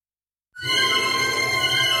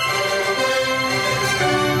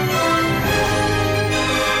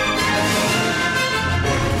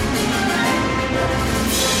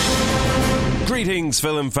Greetings,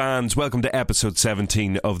 film fans. Welcome to episode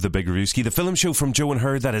 17 of the Big Reviewski, the film show from Joe and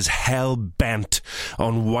her that is hell-bent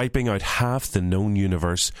on wiping out half the known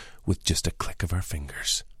universe with just a click of our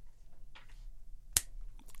fingers.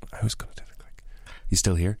 I was going to do the click. You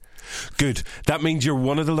still here? Good. That means you're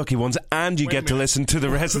one of the lucky ones, and you get to listen to the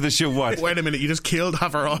rest of the show. What? Wait a minute, you just killed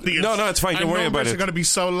half our audience. No, it's fine. Don't worry about it. Numbers are going to be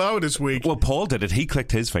so low this week. Well, Paul did it. He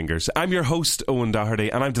clicked his fingers. I'm your host, Eoghan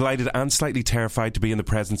Doherty, and I'm delighted and slightly terrified to be in the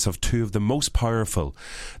presence of two of the most powerful,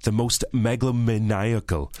 the most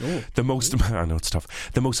meglomaniacal, the most, I know it's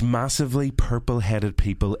tough, the most massively purple-headed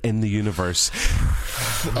people in the universe.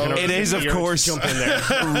 It is, of course,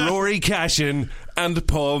 Rory, Cashin, and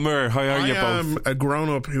Paul Moore. How are you both? I am a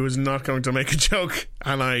grown-up who is not going to make a joke,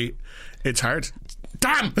 and it's hard.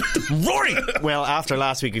 Damn! Rory! Well, after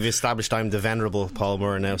last week, we've established I'm the venerable Paul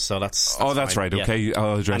Moore now, so that's that's fine. right, okay. Yeah.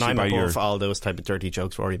 I'll address and you by I'm above your all those type of dirty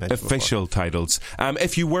jokes Rory mentioned official before. titles.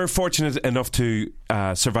 If you were fortunate enough to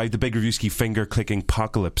survive the Big Reviewski finger-clicking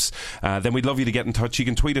apocalypse, then we'd love you to get in touch. You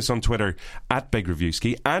can tweet us on Twitter at Big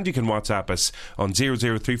Reviewski, and you can WhatsApp us on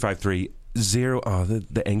 00353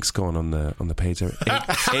 the ink's gone on the page there.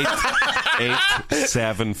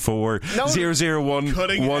 874 001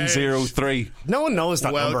 103. No one knows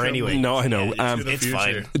that number anyway. No, I know. It's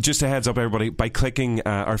fine. Just a heads up, everybody. By clicking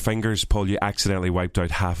our fingers, Paul, you accidentally wiped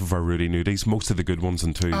out half of our Rudy Nudies, most of the good ones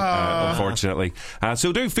and two, unfortunately.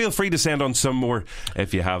 So do feel free to send on some more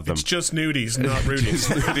if you have them. It's just nudies, not Rudies.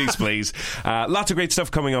 Just nudies, please. Lots of great stuff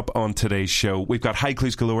coming up on today's show. We've got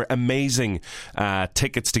Haiclues galore, amazing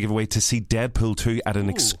tickets to give away to see Deadpool 2 at an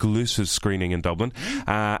exclusive screening in Dublin.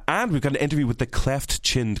 And we've got an interview with the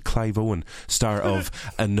cleft-chinned Clive Owen, star of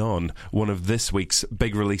Anon, one of this week's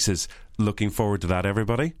big releases. Looking forward to that,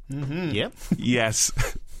 everybody? Mm-hmm. Yep. Yes.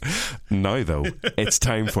 Now, though, it's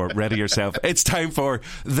time for, ready yourself, it's time for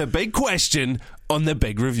the big question on the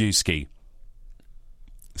Big Reviewski.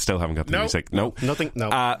 Still haven't got the music. No. Nothing. No.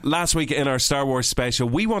 Last week in our Star Wars special,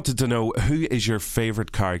 we wanted to know who is your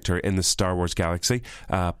favourite character in the Star Wars galaxy.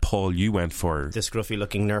 Paul, you went for the scruffy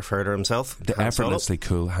looking nerf herder himself, the effortlessly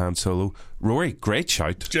cool Han Solo. Rory, great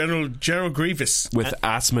shout. General Grievous with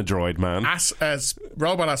Asthma Droid Man.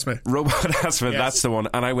 Robot Asthma. Yes. That's the one.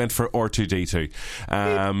 And I went for R2D2.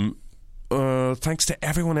 Thanks to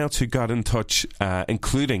everyone else who got in touch,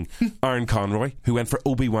 including Aaron Conroy, who went for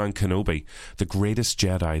Obi-Wan Kenobi, the greatest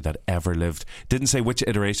Jedi that ever lived. Didn't say which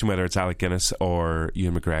iteration, whether it's Alec Guinness or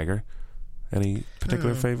Ewan McGregor. Any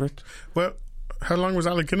particular favourite? Well, how long was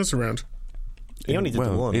Alec Guinness around? He only did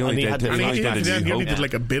the one. He only did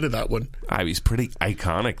like a bit of that one. He's pretty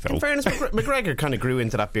iconic, though. In fairness, McGregor kind of grew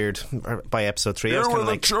into that beard by episode 3. You were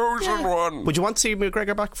the chosen one. Would you want to see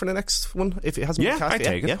McGregor back for the next one if it hasn't been cast? I'd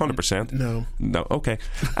take it, 100%. No, okay.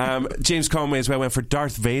 James Conway as well went for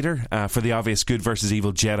Darth Vader for the obvious good versus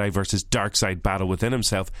evil Jedi versus dark side battle within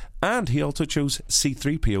himself, and he also chose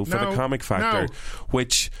C-3PO for the comic factor,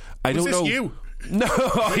 which I don't know. You? No,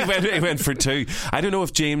 he went for 2. I don't know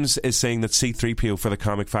if James is saying that C-3PO for the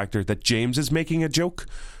comic factor, that James is making a joke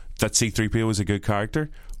that C-3PO is a good character,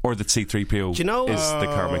 or that C-3PO is the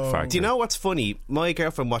comic factor. Do you know what's funny? My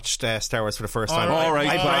girlfriend watched Star Wars for the first time. All right,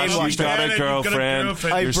 I brainwashed her. You got a girlfriend.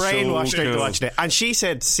 I brainwashed her to watch it, and she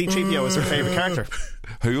said C-3PO was her favourite character.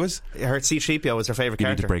 Who was? Her C-3PO was her favourite character.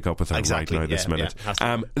 You need to break up with her right now this minute.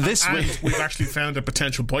 This week we've actually found a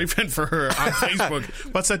potential boyfriend for her on Facebook.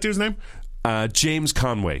 What's that dude's name? James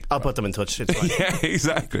Conway. I'll put them in touch. It's fine. Yeah,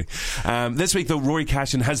 exactly. This week, though, Rory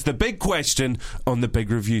Cashin has the big question on the Big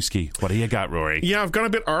Reviewski. What do you got, Rory? Yeah, I've gone a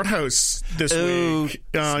bit art house this week.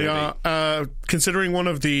 Considering one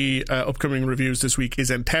of the upcoming reviews this week is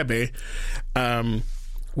Entebbe,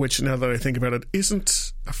 which, now that I think about it,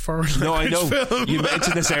 isn't a foreign language No, I know. film. You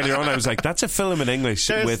mentioned this earlier on. I was like, that's a film in English.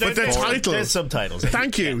 With the title. There's subtitles.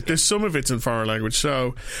 Thank you. There's some of it's in foreign language.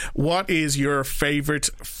 So, what is your favourite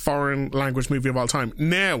foreign language movie of all time?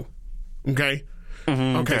 Now, okay?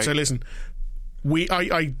 Okay, so listen.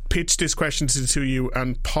 I pitched this question to you,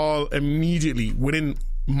 and Paul immediately, within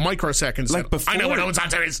microseconds, said, I know what Owen's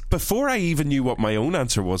answer is. Before I even knew what my own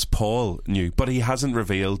answer was, Paul knew, but he hasn't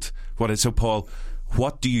revealed what it is. So, Paul,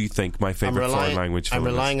 what do you think my favourite foreign language film is?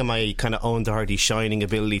 I'm relying on my kind of Owen Doherty shining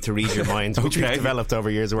ability to read your mind, which we've developed over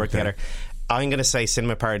years of work together. I'm going to say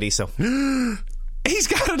Cinema Paradiso. He's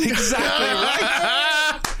got it exactly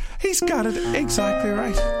right. He's got it exactly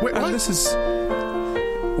right. Wait, what? And this is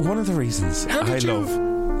one of the reasons I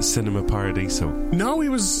love Cinema Paradiso. No, he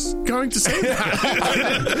was going to say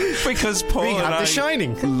that. Because Paul and I The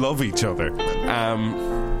Shining love each other.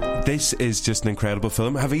 This is just an incredible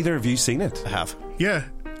film. Have either of you seen it? I have. Yeah.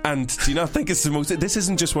 And do you not think it's the most... This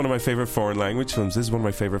isn't just one of my favourite foreign language films. This is one of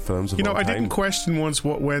my favourite films of all time. I didn't question once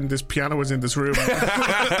when this piano was in this room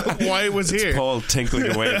why it was here. It's Paul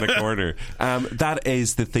tinkling away in the corner. That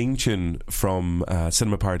is the theme tune from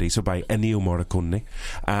Cinema Paradiso by Ennio Morricone.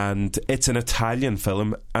 And it's an Italian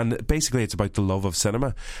film. And basically it's about the love of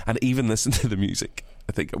cinema. And even listen to the music,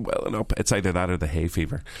 I think I'm welling up. It's either that or the hay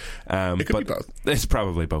fever. It could be both. It's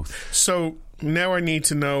probably both. So... Now I need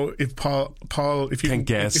to know if Paul, if you can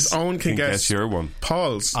guess, if Owen can guess your one.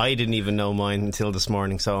 Paul's. I didn't even know mine until this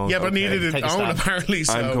morning. So yeah, but neither did Owen apparently.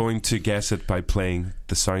 So. I'm going to guess it by playing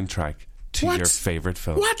the soundtrack to your favourite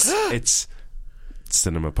film. What? It's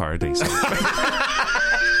Cinema Paradiso.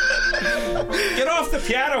 Get off the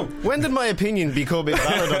piano. When did my opinion become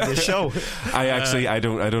invalid on this show? I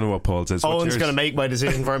don't know what Paul's is. Owen's going to make my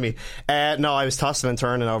decision for me. No, I was tossing and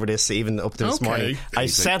turning over this even up to this morning. I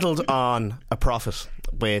settled on A Prophet,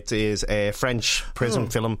 which is a French prison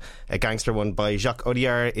film, a gangster one by Jacques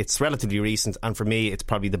Audiard. It's relatively recent, and for me it's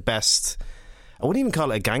probably the best. I wouldn't even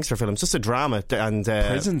call it a gangster film. It's just a drama, and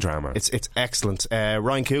prison drama. It's excellent.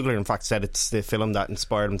 Ryan Coogler, in fact, said it's the film that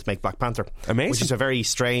inspired him to make Black Panther. Amazing. Which is a very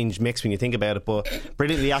strange mix when you think about it, but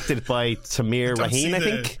brilliantly acted by Tamir Raheen, I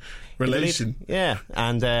think. Relation. Yeah,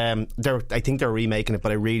 and I think they're remaking it,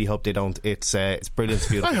 but I really hope they don't. It's brilliant. It's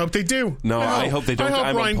beautiful. I hope they do. No, I hope they don't. I hope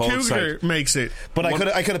I'm Ryan Coogler makes it. But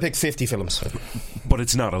I could have picked 50 films. But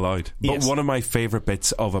it's not allowed. Yes. But one of my favourite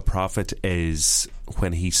bits of A Prophet is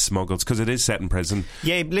when he smuggles, because it is set in prison.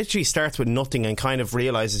 Yeah, he literally starts with nothing and kind of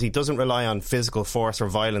realises he doesn't rely on physical force or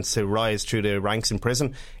violence to rise through the ranks in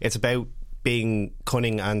prison. It's about being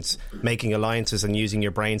cunning and making alliances and using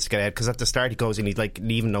your brains to get out, because at the start he goes in, he's like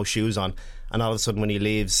leaving no shoes on, and all of a sudden when he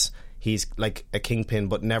leaves he's like a kingpin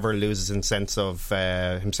but never loses his sense of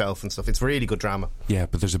himself and stuff. It's really good drama. Yeah,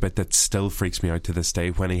 but there's a bit that still freaks me out to this day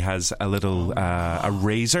when he has a little a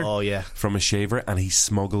razor from a shaver and he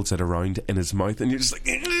smuggles it around in his mouth and you're just like,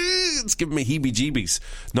 it's giving me heebie-jeebies.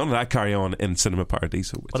 None of that carry on in Cinema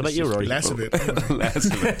Paradiso. What about you, Rory? Less of it. Less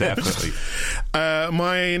of it, definitely.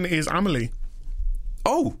 Mine is Amelie.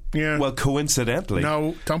 Oh, yeah. Well, coincidentally.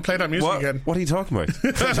 No, don't play that music again. What are you talking about?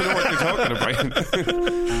 I don't know what you're talking about.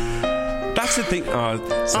 That's the thing.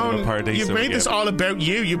 Cinema Paradiso. You made this all about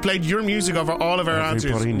you. You played your music over all of our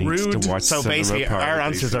Everybody answers. Needs Rude. to watch so Cinema basically, Paradiso. our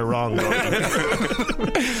answers are wrong.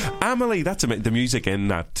 Amelie, the music in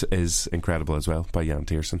that is incredible as well by Jan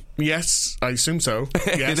Tiersen. Yes, I assume so.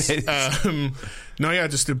 Yes. It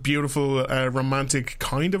is. Just a beautiful romantic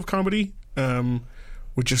kind of comedy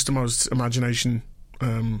with just the most imagination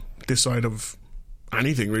this side of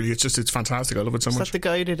anything, really. It's fantastic. I love it so much. Is that the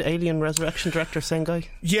guy who did Alien Resurrection, director, same guy?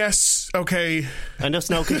 Yes, okay. I just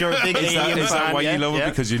know because you're a big Alien fan. Is that why you love it?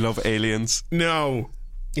 Because you love aliens? No.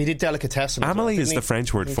 He did Delicatessen. Amelie is the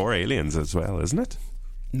French word for aliens as well, isn't it?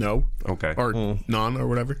 No. Okay. Or non or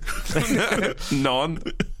whatever. Non.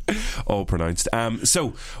 All pronounced.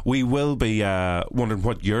 So we will be wondering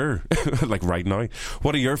what your like right now.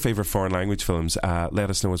 What are your favourite foreign language films? Let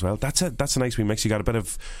us know as well. That's a nice wee mix. You got a bit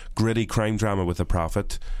of gritty crime drama with A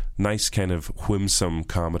Prophet. Nice kind of whimsome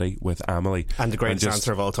comedy with Amelie, and the greatest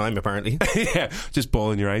answer of all time, apparently. Yeah, just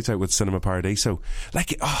bawling your eyes out with Cinema Paradiso.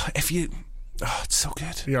 Like, it's so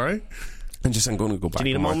good. You alright? I'm going to go back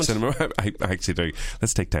and watch cinema. I actually do.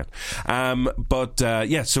 Let's take 10.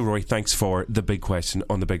 So Rory, thanks for the big question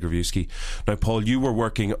on the Big Reviewski. Now, Paul, you were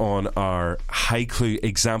working on our Haiclues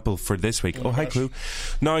example for this week. Haiclues.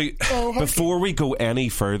 Now, before we go any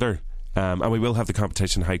further, and we will have the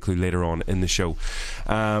competition Haiclues later on in the show,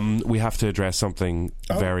 we have to address something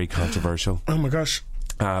very controversial. Oh my gosh.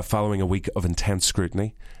 Following a week of intense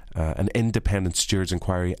scrutiny, an independent steward's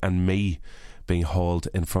inquiry, and me being hauled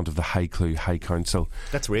in front of the Haiclues High Council.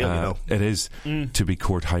 That's real, you know. It is to be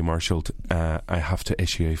court high-marshalled. I have to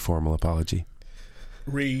issue a formal apology.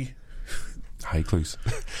 Haiclues.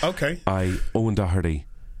 Okay. Eoghan Doherty,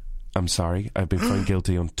 I'm sorry. I've been found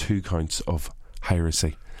guilty on 2 counts of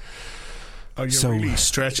heresy. Oh, you're really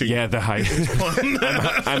stretching. Yeah, the high.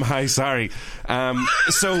 I'm high, sorry.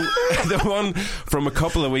 So the one from a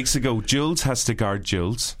couple of weeks ago, Jules has to guard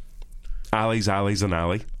Jules. Ali's and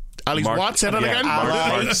Ali. Ali's what? Say that again?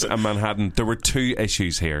 Marks and Manhattan. There were 2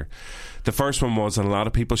 issues here. The first one was, and a lot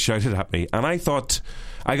of people shouted at me, and I thought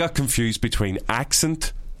I got confused between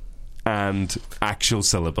accent and actual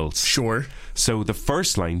syllables. Sure. So the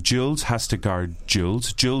first line, Jules has to guard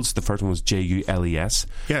Jules. Jules, the first one was Jules.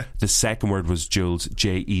 Yeah. The second word was Jules,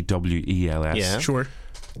 Jewels. Yeah. Sure.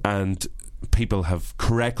 And people have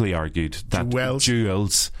correctly argued that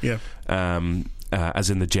Jules, as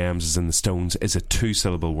in the gems, as in the stones, is a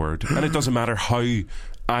 2-syllable word. And it doesn't matter how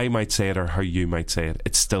I might say it or how you might say it,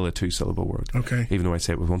 it's still a 2-syllable word. Okay. Even though I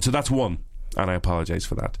say it with one. So that's one. And I apologise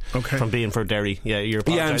for that. Okay. From being for Derry. Yeah, you're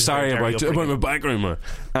Yeah, I'm sorry about my background.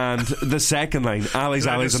 And the second line, Ali's,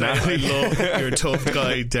 and Ali. I love your tough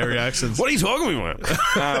guy Derry accents. What are you talking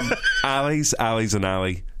about? Ali's, and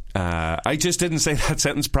Ali. I just didn't say that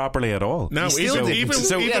sentence properly at all. No, even today.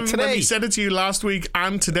 when he said it to you last week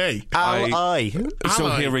and today. So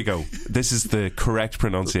here we go. This is the correct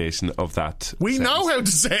pronunciation of that. We know how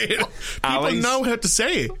to say it. People know how to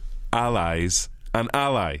say it. Allies and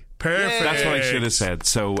ally. Perfect. That's what I should have said.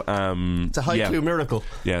 So it's a Haiclues miracle.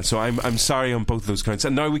 Yeah, so I'm sorry on both of those counts.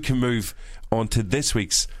 And now we can move on to this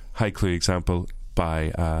week's Haiclues example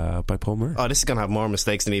by Paul Moore. Oh, this is going to have more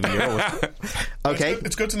mistakes than even yours. Okay.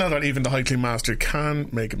 It's good to know that even the Haiclues master can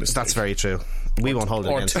make a mistake. That's very true. We won't hold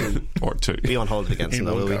it against him. Or two. We won't hold it against him,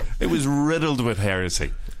 though, will we? It was riddled with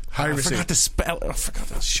heresy. Heresy. I forgot to spell it. I forgot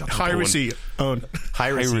to shut up. Heresy.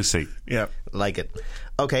 Heresy. Yeah. Like it.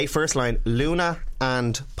 Okay, first line. Luna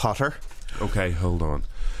and Potter. Okay, hold on.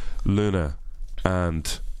 Luna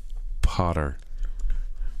and Potter.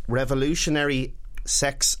 Revolutionary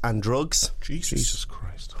sex and drugs. Jesus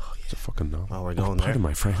Christ. Oh, yeah. It's a fucking novel. Oh, we're going there. Pardon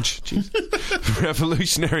my French.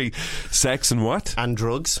 Revolutionary sex and what? And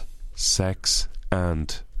drugs. Sex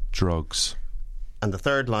and drugs. And the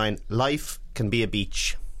third line. Life can be a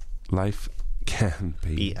beach. Life can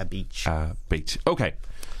be a beach. A beach. Okay,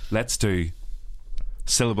 let's do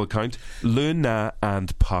syllable count. Luna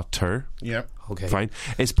and Potter. Yeah. Okay. Fine.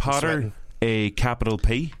 Is Potter a capital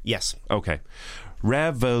P? Yes. Okay.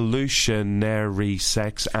 Revolutionary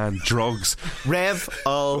sex and drugs.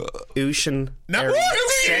 Revolution. Now, what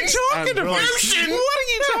are you talking about? What are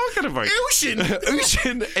you talking about?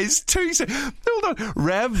 Ocean is two. Hold on.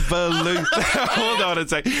 Hold on a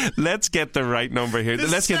sec. Let's get the right number here. The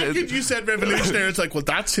second you said revolutionary, it's like, well,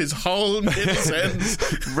 that's his whole middle sentence.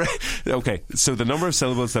 Okay, so the number of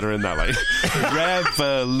syllables that are in that line.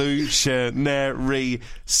 Revolutionary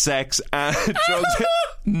sex and drugs.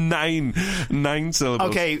 Nine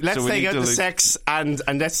syllables. Okay, let's take out the sex and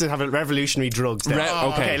let's have a revolutionary drugs then.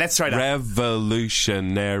 Okay, let's try that.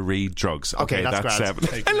 Revolutionary drugs. Okay, that's 7.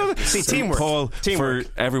 I love it. See, teamwork. Paul, for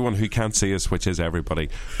everyone who can't see us, which is everybody,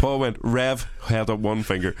 Paul went Rev, held up one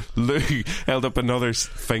finger, Lou held up another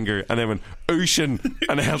finger, and then went Ocean,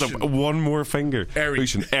 and held up one more finger.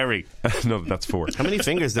 Ocean, Airy. No, that's 4. How many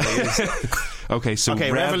fingers did I use? Okay, so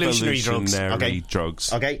revolutionary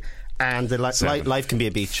drugs. Okay. And the life can be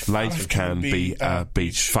a beach. Life can be a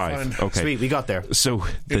beach. 5. Okay. Sweet, we got there. So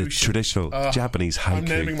the traditional Japanese haiku. I'm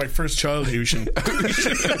naming my first child Ocean.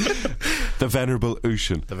 The venerable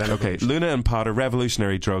Ocean. Okay, Luna and Potter,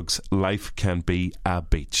 revolutionary drugs, life can be a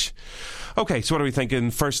beach. Okay, so what are we thinking?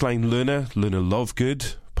 First line, Luna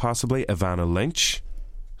Lovegood, possibly. Evanna Lynch.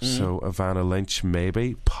 So Evanna Lynch,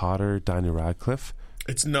 maybe. Potter, Daniel Radcliffe.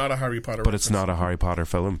 It's not a Harry Potter But reference. It's not a Harry Potter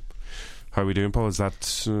film. How are we doing, Paul? Is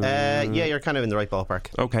that... yeah, you're kind of in the right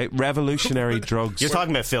ballpark. Okay, revolutionary drugs. You're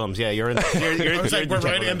talking about films, yeah. You're in I was like, we're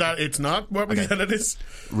right in that it's not what we said it is.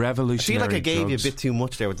 Revolutionary I feel like I gave drugs. you a bit too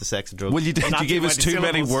much there with the sex and drugs. Well, you did. You gave us too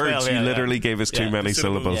many words. You literally gave us too many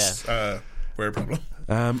syllables. Weird problem.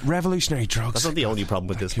 Revolutionary drugs. That's not the only problem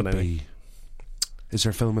with this, but anyway. Is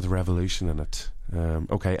there a film with a revolution in it?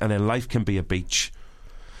 Okay, and then life can be a beach.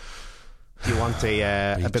 Do you want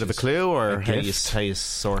a bit of a clue, or how you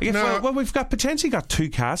sort it? Well, we've potentially got 2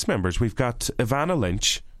 cast members. We've got Evanna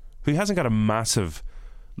Lynch, who hasn't got a massive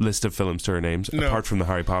list of films to her names, apart from the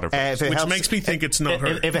Harry Potter films. Which makes me think it's not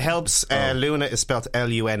her. If it helps, Luna is spelled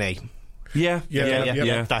Luna. Yeah.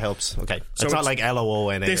 That helps. Okay. So it's not like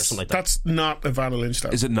Loona or something like that. That's not Evanna Lynch, though.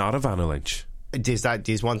 Is it not Evanna Lynch? I'll give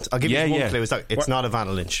you one clue. It's not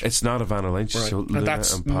Evanna Lynch. It's not Evanna Lynch. Right. So Luna and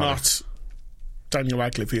that's and Potter. Not Daniel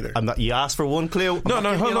Radcliffe either. You asked for one clue. No,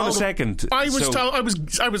 hold on a second. I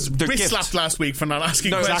was wrist-slapped last week for not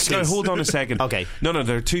asking questions. No, hold on a second. Okay. No,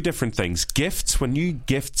 there are 2 different things. Gifts, when you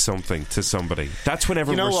gift something to somebody, that's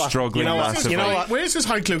whenever we're struggling massively. You know what? Where's this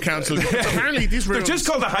High Clue Council? Apparently these rules... They're just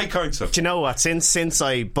called the High Council. Do you know what? Since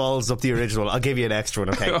I balls up the original, I'll give you an extra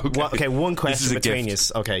one, okay? Okay, one question between you.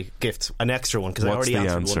 Okay, gift. An extra one, because I already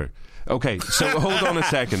answered one. Okay, so hold on a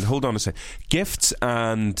second. Gifts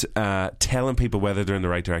and telling people whether they're in the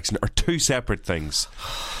right direction are 2 separate things.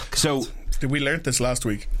 So we learnt this last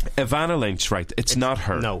week. Evanna Lynch, right? It's not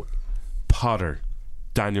her. No. Potter,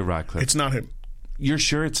 Daniel Radcliffe. It's not him. You're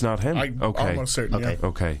sure it's not him? I'm almost certain.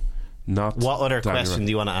 Okay. Not. What other question do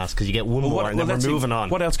you want to ask? Because you get one more, and then we're moving on.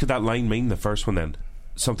 What else could that line mean? The first one, then,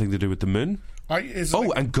 something to do with the moon.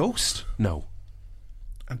 And Ghost. No.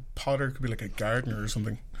 And Potter could be like a gardener or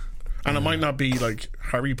something. And it might not be like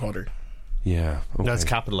Harry Potter. Yeah. Okay. No, it's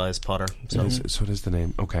capitalised Potter. So. So it is the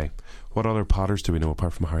name. Okay. What other Potters do we know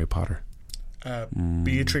apart from Harry Potter?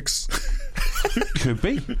 Beatrix. Could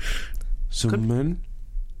be. So Moon,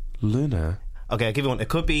 Luna. Okay, I'll give you one. It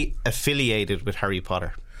could be affiliated with Harry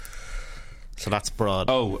Potter. So that's broad.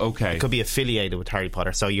 Oh, okay. It could be affiliated with Harry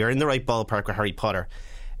Potter. So you're in the right ballpark with Harry Potter.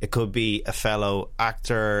 It could be a fellow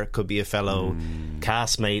actor. It could be a fellow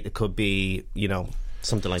castmate. It could be,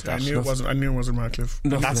 something like that. I knew it wasn't Radcliffe.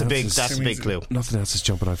 That's a big clue. Nothing else is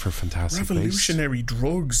jumping out for Fantastic Beasts. Revolutionary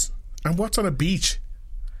drugs. And what's on a beach?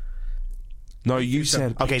 No, you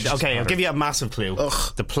said... Okay, I'll give you a massive clue.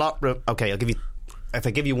 Ugh. The plot... I'll give you... If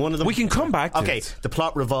I give you one of them... We can come back to it. The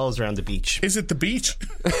plot revolves around the beach. Is it the beach?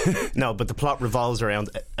 No, but the plot revolves around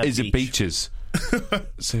a Is beach. it beaches?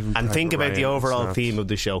 And think about the overall theme of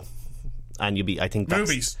the show. And you'll be... I think that's...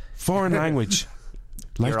 Movies. Foreign language.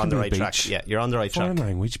 You're on the right track. Yeah, you're on the right track. Foreign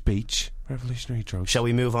language, beach, revolutionary drugs. Shall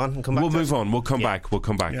we move on and come back? We'll move on. We'll come back.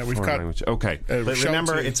 Yeah, we've foreign got... language. Okay. But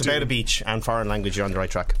remember, it's about a beach and foreign language. You're on the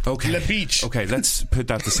right track. Okay. The beach. Okay, let's put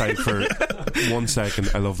that aside for 1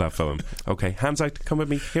 second. I love that film. Okay, hands out. Come with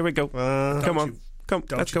me. Here we go. Come on. Come.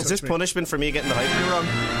 Let's go. Is this punishment for me getting the hype wrong?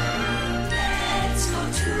 Let's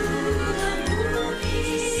go to the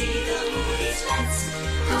movies. See the movies.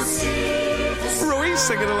 Let's go see the Rory's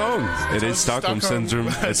singing along. It is Stockholm Syndrome.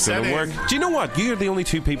 It's going to work. Do you know what? You're the only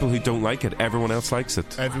 2 people who don't like it. Everyone else likes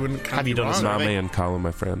it. Everyone can Have you done a wrong. survey? Nami and Colin,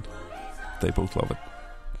 my friend. They both love it.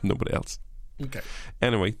 Nobody else. Okay.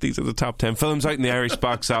 Anyway, these are the top 10 films out in the Irish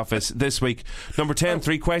box office this week. Number 10,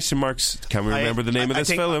 3 question marks. Can we remember the name of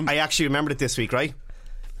this film? I actually remembered it this week, right?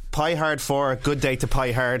 Pie Hard 4, Good Day to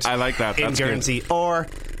Pie Hard. I like that. In That's Guernsey. good. Or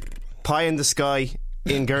Pie in the Sky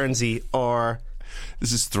in Guernsey. Or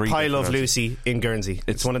This is 3. Pie different Love answers. Lucy in Guernsey.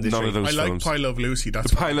 It's one of the none 3. of those I like films. Pie Love Lucy.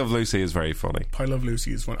 That's Pie Love Lucy is very funny. Pie Love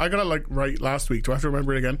Lucy is fun. I got it right last week. Do I have to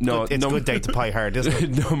remember it again? No, It's Good Day to Pie Hard, isn't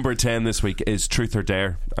it? Number 10 this week is Truth or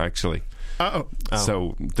Dare, actually. Uh-oh.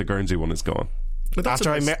 So the Guernsey one is gone. But that's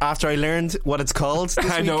After I learned what it's called this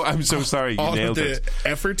I week. know, I'm so sorry. You all of nailed the it.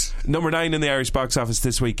 effort. Number 9 in the Irish box office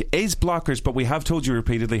this week is Blockers, but we have told you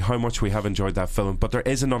repeatedly how much we have enjoyed that film. But there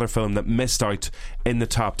is another film that missed out in the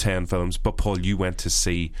top 10 films. But Paul, you went to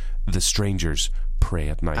see The Strangers Pray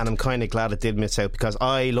at Night. And I'm kind of glad it did miss out because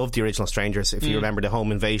I loved the original Strangers. If you remember the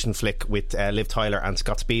home invasion flick with Liv Tyler and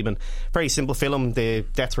Scott Speedman, very simple film. The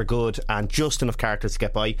deaths were good and just enough characters to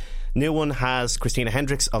get by. New one has Christina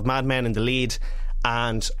Hendricks of Mad Men in the lead,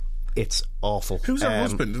 and it's awful. Who's her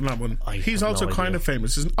husband in that one? He's have also no kind idea. of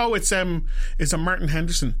famous, isn't? Oh, it's a Martin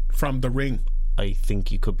Henderson from The Ring. I think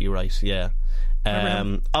you could be right. Yeah.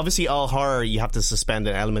 Obviously, all horror, you have to suspend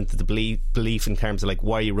an element of the belief in terms of like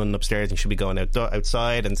why are you running upstairs and should be going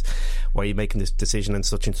outside, and why are you making this decision and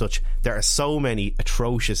such and such. There are so many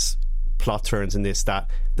atrocious plot turns in this that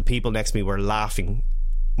the people next to me were laughing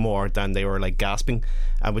more than they were like gasping.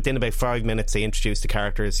 And within about 5 minutes, they introduced the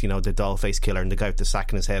characters. The doll face killer and the guy with the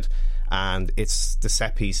sack in his head. And it's the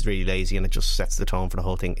set piece is really lazy, and it just sets the tone for the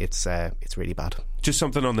whole thing. It's really bad. Just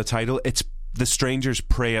something on the title. It's The Strangers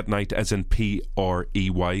Pray at Night, as in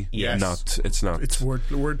P-R-E-Y. Yes. It's not. It's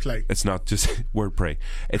wordplay. It's not just word pray.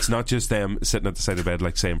 It's not just them sitting at the side of bed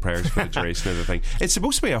like saying prayers for the duration of the thing. It's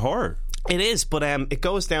supposed to be a horror. It is, but it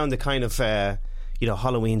goes down the kind of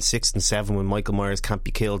Halloween 6 and 7 when Michael Myers can't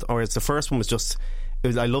be killed. Or it's the first one was just.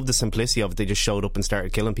 I love the simplicity of it. They just showed up and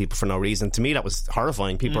started killing people for no reason. To me, that was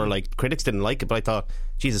horrifying. People are like, critics didn't like it, but I thought,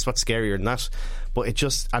 Jesus, what's scarier than that? But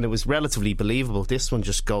it was relatively believable. This one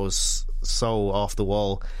just goes so off the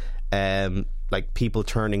wall. Like people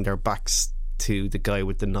turning their backs to the guy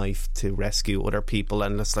with the knife to rescue other people,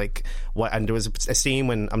 and it's like what. And there was a scene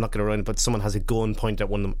when, I'm not going to ruin it, but someone has a gun pointed at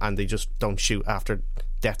one of them and they just don't shoot after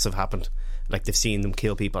deaths have happened. Like they've seen them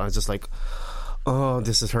kill people, and it's just like, oh,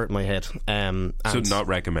 this is hurting my head. So not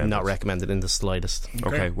recommended. Not recommended in the slightest.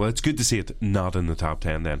 Okay, well, it's good to see it not in the top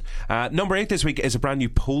 10 then. Number 8 this week is a brand new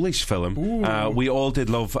Polish film. We all did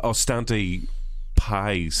love Ostante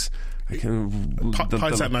Pies.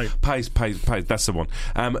 Pies at Night. Pies, that's the one.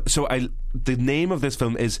 The name of this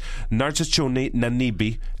film is Narciszony na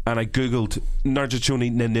Niby, and I googled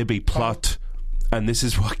Narciszony na Niby plot, and this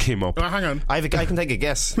is what came up. Oh, hang on. I can take a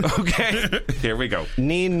guess. Okay, here we go.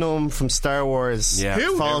 Nien Nunb from Star Wars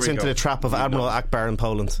falls into the trap of Admiral Akbar in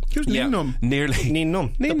Poland. Who's Nien Nunb? Nearly. Nien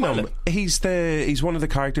Nunb. Nien the Nunb. pilot. He's one of the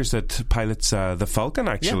characters that pilots the Falcon,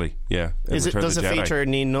 actually. Yeah. Does it Jedi. feature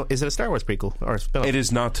Nien Nunb? Is it a Star Wars prequel or a spin-off? It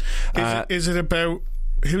is not. Is it about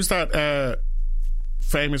who's that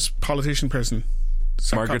famous politician person?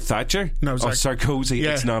 Margaret Thatcher? No, Sarkozy.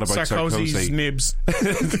 Yeah, It's not about Sarkozy's Sarkozy. nibs.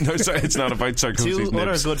 No, sorry, it's not about Sarkozy's Two other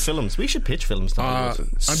nibs. good films. We should pitch films to Hollywood.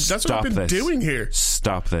 That's what I've been doing here.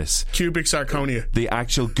 Stop this. Cubic Sarconia. The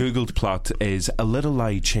actual Googled plot is a little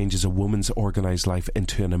lie changes a woman's organised life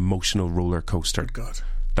into an emotional roller coaster. God.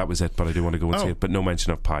 That was it, but I do want to go and see it, but no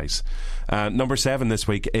mention of pies. Number 7 this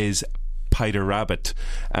week is Peter Rabbit.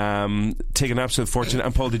 Taking an absolute fortune.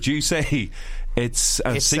 And Paul, did you say it's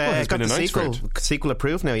sequel has been announced for it? Sequel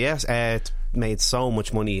approved now, yes. It made so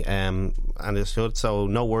much money, and it should. So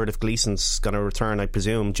no word if Gleason's going to return. I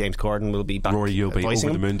presume James Corden will be back. Rory, you'll be voicing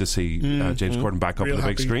over him. the moon to see James Corden back up Real on the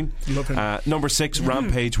big happy. screen. Love him. Number 6,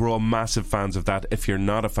 Rampage. We're all massive fans of that. If you're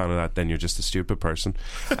not a fan of that, then you're just a stupid person.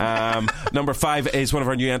 Number 5 is one of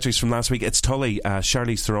our new entries from last week. It's Tully,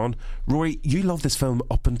 Charlize Theron. Rory, you love this film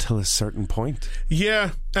up until a certain point.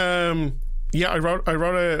 Yeah. I wrote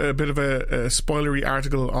a bit of a spoilery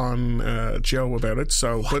article on Joe about it.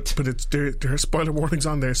 So, but it's there are spoiler warnings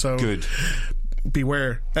on there. So Good.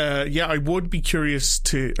 Beware. I would be curious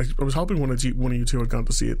to. I was hoping one of you two had gone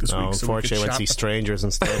to see it this No, week. So unfortunately, I went to see Strangers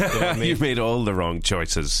instead. Good on me. You've made all the wrong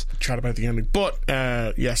choices. chat about the ending. But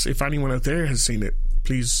yes, if anyone out there has seen it,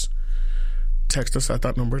 please text us at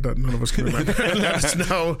that number that none of us can remember. Let us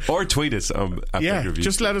know. Or tweet us at Yeah, Big Reviewski.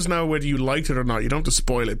 just let us know whether you liked it or not. You don't have to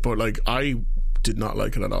spoil it, but like I did not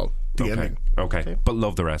like it at all. The ending. Okay, but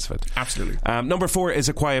love the rest of it. Absolutely. Number 4 is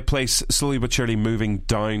A Quiet Place, slowly but surely moving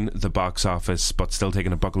down the box office, but still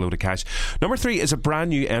taking a buckload of cash. Number 3 is a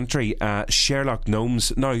brand new entry, Sherlock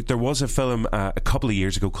Gnomes. Now, there was a film a couple of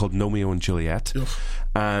years ago called Romeo and Juliet,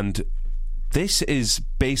 and this is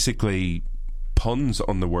basically puns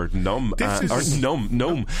on the word gnome,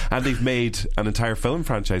 gnome, and they've made an entire film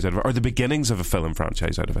franchise out of it, or the beginnings of a film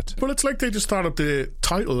franchise out of it. Well, it's like they just thought of the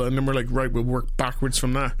title and then we're like, right, we'll work backwards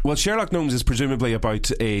from that. Well, Sherlock Gnomes is presumably about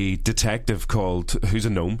a detective who's a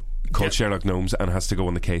gnome called Sherlock Gnomes and has to go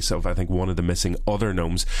on the case of, I think, one of the missing other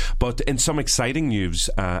gnomes. But in some exciting news,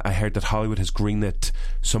 I heard that Hollywood has greenlit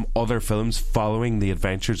some other films following the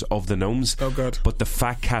adventures of the gnomes. Oh, God. But the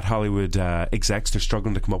Fat Cat Hollywood execs, they're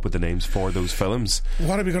struggling to come up with the names for those films.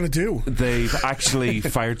 What are we going to do? They've actually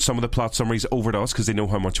fired some of the plot summaries over to us because they know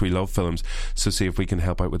how much we love films. So see if we can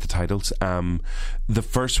help out with the titles. The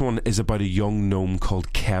first one is about a young gnome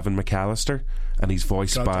called Kevin McAllister, and he's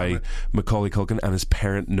voiced by Macaulay Culkin, and his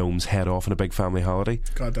parent gnomes head off on a big family holiday.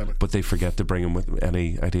 God damn it. But they forget to bring him with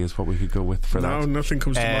any ideas what we could go with for No, that. nothing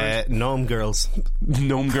comes to mind. Gnome Girls.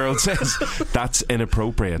 Gnome Girl says that's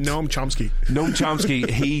inappropriate. Noam Chomsky. Noam Chomsky,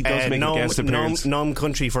 he does make a guest appearance. Gnome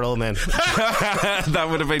Country for Old Men. That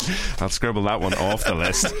would have been... I'll scribble that one off the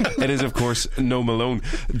list. It is, of course, Gnome Alone.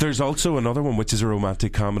 There's also another one which is a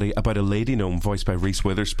romantic comedy about a lady gnome voiced by Reese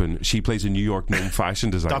Witherspoon. She plays a New York gnome fashion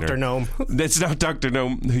designer. Dr. Gnome. It's not Dr.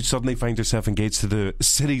 Gnome, who suddenly finds herself engaged to the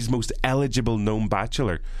city's most eligible gnome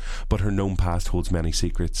bachelor. But her gnome past holds many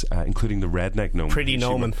secrets, including the redneck gnome. Pretty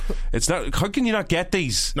Gnomen. It's not... How can you not get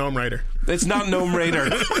these? Gnome Rider. It's not Gnome Raider.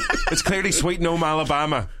 It's clearly Sweet Gnome,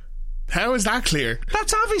 Alabama. How is that clear?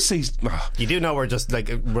 That's obviously... You do know we're just like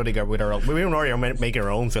running with our own. We and Rory are making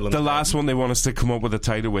our own film. The last one they want us to come up with a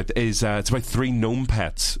title with is it's about 3 gnome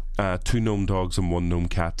pets, 2 gnome dogs and 1 gnome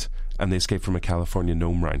cat, and they escape from a California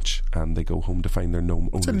gnome ranch and they go home to find their gnome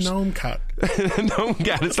owners. It's a gnome cat. A gnome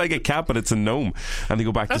cat. It's like a cat, but it's a gnome, and they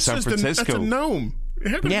go back That's to San just Francisco. that's a gnome.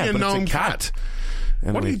 How can it be a but gnome it's a cat.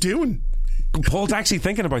 What are Anyway, you doing? Paul's actually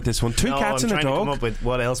thinking about this one. 2 cats I'm and a trying to come dog. up with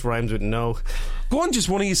what else rhymes with no. Go on, just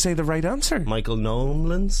one of you say the right answer. Michael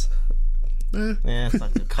Nolan's. Yeah, it's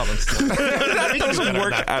like the Collins. That doesn't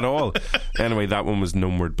work at all. Anyway, that one was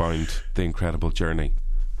Gnomeward Bound, The Incredible Journey.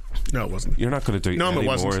 No, it wasn't. You're not going to do No, it any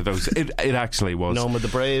wasn't. more of those. It actually was. Gnome of the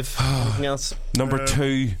Brave. Anything else? Number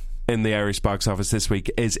 2 in the Irish box office this week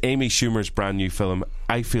is Amy Schumer's brand new film,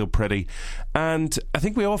 I Feel Pretty. And I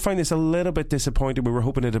think we all find this a little bit disappointing. We were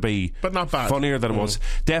hoping it to be But not bad. funnier than it was.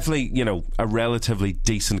 Definitely, you know, a relatively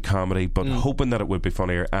decent comedy, but hoping that it would be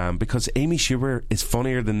funnier. Because Amy Schumer is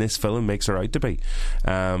funnier than this film makes her out to be.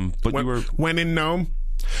 But you were... When in Gnome.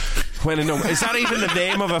 When in Rome. Is that even the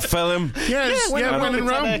name of a film? Yes, When in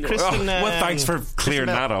Rome. Kristen, well, thanks for clearing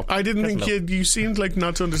that up. I didn't think you seemed like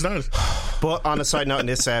not to understand. But on a side note, in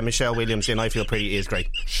this, Michelle Williams in I Feel Pretty is great.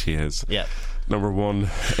 She is. Yeah. Number 1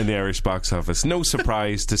 in the Irish box office. No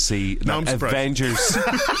surprise to see No, that I'm surprised. Avengers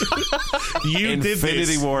You did Infinity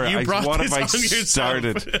this. War. You brought what this have I on yourself.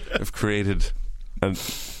 started? I've created a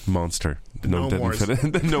monster. No, No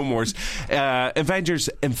Wars. No Mores. Avengers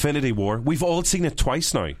Infinity War. We've all seen it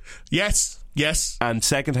twice now. Yes. And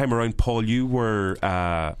second time around, Paul, you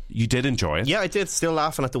did enjoy it. Yeah, I did. Still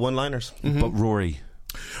laughing at the one-liners. But Rory,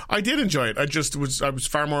 I did enjoy it. I was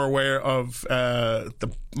far more aware of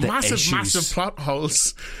the massive plot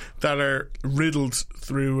holes that are riddled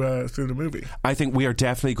through the movie. I think we are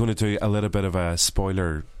definitely going to do a little bit of a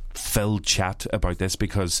spoiler-filled chat about this,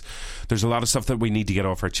 because there's a lot of stuff that we need to get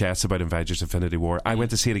off our chests about Avengers Infinity War. I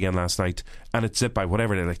went to see it again last night, and it zipped by,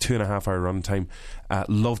 whatever it is, like 2.5 hour run time.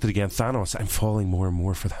 Loved it again. Thanos, I'm falling more and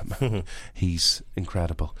more for that man. He's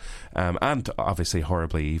incredible. And obviously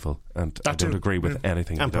horribly evil. And I don't agree with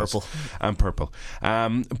anything he does. And purple.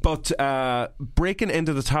 But breaking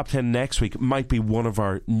into the top 10 next week might be one of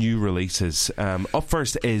our new releases. Up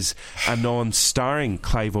first is Anon, starring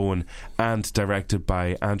Clive Owen and directed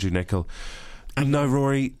by Andrew Niccol. And now,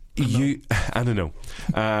 Rory, now,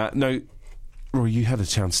 Rory, you had a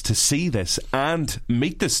chance to see this and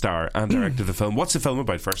meet the star and director of the film. What's the film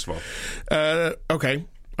about, first of all? Okay.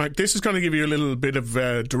 This is going to give you a little bit of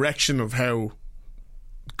direction of how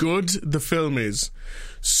good the film is.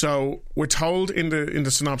 So we're told in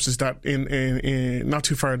the synopsis that in not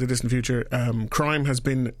too far in the distant future, crime has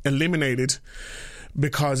been eliminated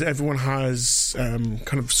because everyone has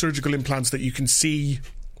kind of surgical implants that you can see,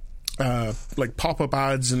 like pop-up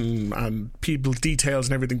ads and people details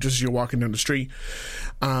and everything just as you're walking down the street.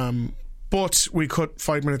 But we cut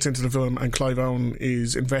 5 minutes into the film and Clive Owen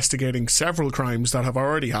is investigating several crimes that have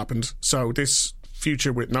already happened. So this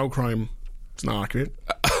future with no crime is not accurate.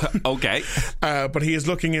 Okay. But he is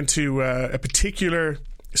looking into a particular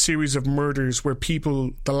series of murders where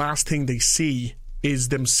people, the last thing they see is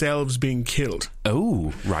themselves being killed.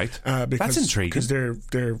 Oh, right. That's intriguing. Because their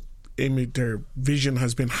vision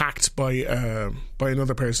has been hacked by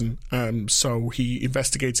another person. So he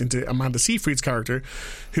investigates into Amanda Seyfried's character,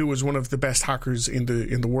 who was one of the best hackers in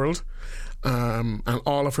the world. And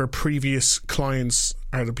all of her previous clients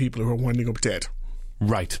are the people who are winding up dead.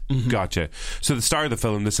 Right, gotcha. So the star of the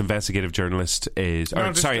film, this investigative journalist is...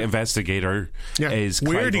 investigator is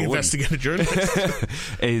Clive Weird Owen. Investigative journalist.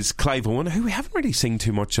 Is Clive Owen, who we haven't really seen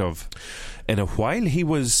too much of in a while. He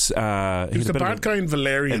was the bad guy in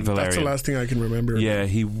Valerian. That's the last thing I can remember. Yeah,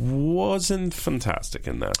 he wasn't fantastic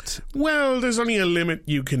in that. Well, there's only a limit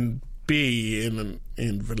you can be in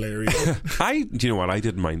Valerian. Do you know what? I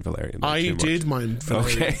didn't mind Valerian. I did mind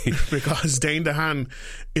Valerian. Okay. Because Dane DeHaan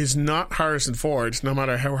is not Harrison Ford, no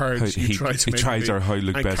matter how hard you try to make him be. Or how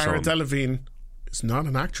Luc Besson. And Cara Delevingne is not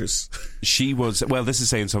an actress. She was... Well, this is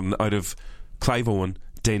saying something. Out of Clive Owen,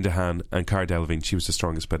 Dane DeHaan and Cara Delevingne, she was the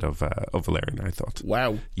strongest bit of Valerian, I thought.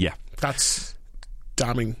 Wow. Yeah. That's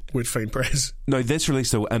damning with faint praise. Now, this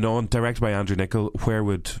release, though, Anon, directed by Andrew Niccol, where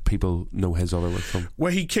would people know his other work from?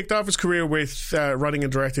 Well, he kicked off his career with writing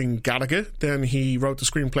and directing Gattaca. Then he wrote the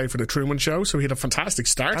screenplay for The Truman Show, so he had a fantastic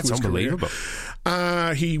start to his unbelievable.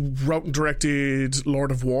 Career. He wrote and directed Lord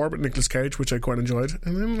of War with Nicolas Cage, which I quite enjoyed.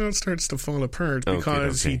 And then it starts to fall apart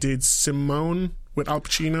because he did Simone with Al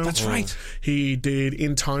Pacino. That's right. He did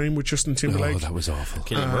In Time with Justin Timberlake. Oh, that was awful.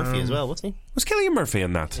 Cillian Murphy as well, wasn't he? Was Cillian Murphy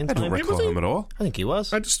in that? I don't recall him at all. I think he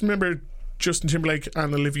was. I just remember Justin Timberlake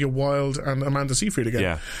and Olivia Wilde and Amanda Seyfried again.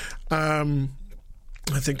 Yeah.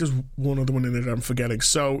 I think there's one other one in it I'm forgetting.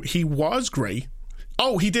 So he was great.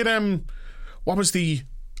 Oh, he did what was the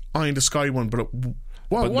Eye in the Sky one? But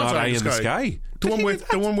not Eye in the Sky. The one with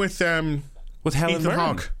Helen Helen Mirren.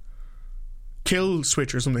 Hawke. Kill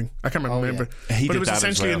Switch or something. I can't remember. Yeah. But it was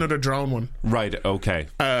essentially another drone one. Right, okay.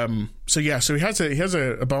 So he has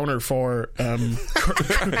a boner for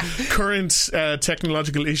current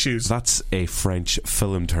technological issues. That's a French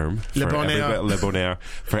film term. Le bonheur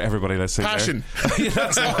for everybody listening. Passion.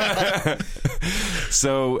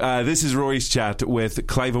 So this is Rory's chat with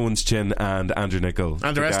Clive Owen's chin and Andrew Niccol.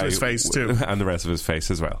 And the rest of his face too. And the rest of his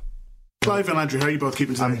face as well. Clive and Andrew, how are you both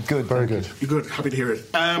keeping today? I'm good, very good. You're good, happy to hear it.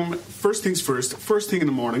 First things first thing in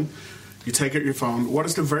the morning, you take out your phone. What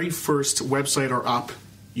is the very first website or app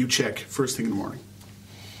you check first thing in the morning?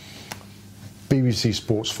 BBC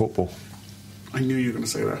Sports Football. I knew you were going to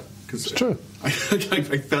say that. It's true. I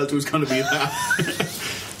felt it was going to be that.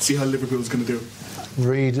 See how Liverpool's going to do.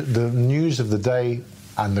 Read the news of the day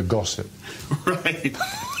and the gossip. Right.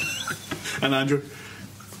 And Andrew?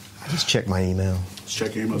 I just check my email.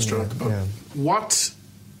 Check your email straight off the Yeah. What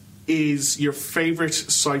is your favourite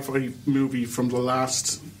sci-fi movie from the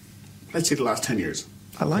last 10 years?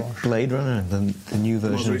 I like Blade Runner, the new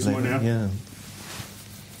version of Blade Runner. Yeah.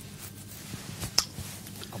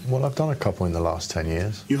 Well, I've done a couple in the last 10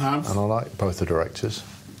 years. You have? And I like both the directors.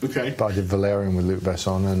 Okay. But I did Valerian with Luc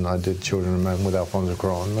Besson and I did Children of Men with Alfonso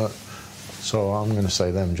Cuarón. So I'm going to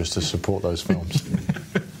say them just to support those films.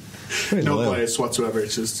 No bias whatsoever.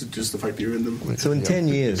 It's just the fact that you're in them. So in 10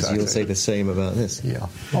 years, you'll say the same about this? Yeah.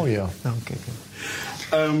 Oh, yeah. Okay,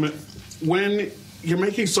 good. When you're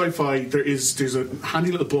making sci-fi. There's a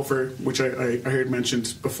handy little buffer which I heard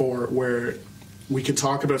mentioned before, where we can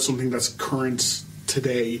talk about something that's current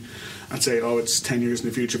today and say, oh, it's 10 years in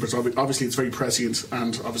the future, but obviously it's very prescient,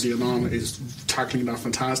 and obviously Anon is tackling that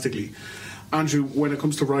fantastically. Andrew, when it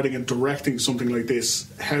comes to writing and directing something like this,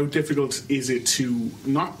 how difficult is it to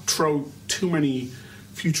not throw too many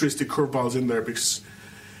futuristic curveballs in there? Because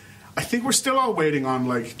I think we're still all waiting on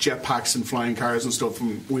like jetpacks and flying cars and stuff.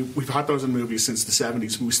 And we've had those in movies since the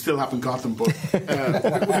 70s, and we still haven't got them. But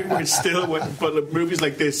we're still. But movies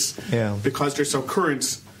like this, because they're so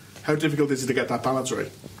current, how difficult is it to get that balance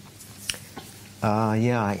right?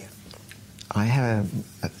 I have.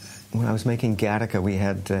 When I was making Gattaca, we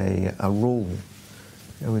had a rule.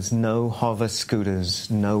 There was no hover scooters,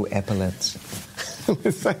 no epaulets.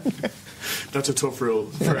 That's a tough rule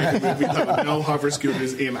for any movie. No hover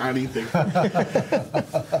scooters in anything.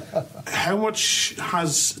 How much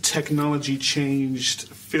has technology changed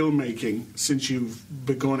filmmaking since you've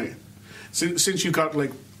begun it? Since you got,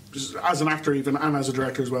 like, as an actor even, and as a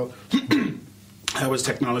director as well, how has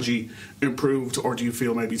technology improved, or do you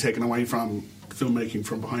feel maybe taken away from filmmaking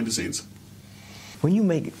from behind the scenes? When you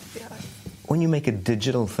make a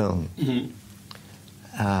digital film,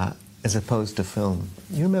 as opposed to film,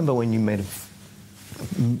 you remember when you made a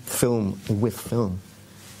film with film,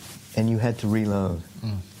 and you had to reload.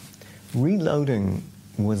 Reloading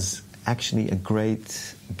was actually a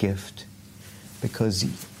great gift, because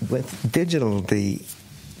with digital, the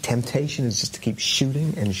temptation is just to keep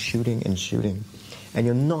shooting and shooting and shooting, and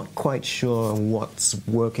you're not quite sure what's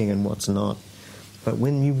working and what's not. But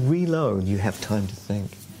when you reload, you have time to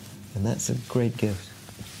think, and that's a great gift.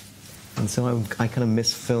 And so I kind of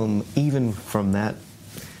miss film even from that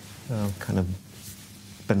kind of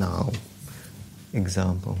banal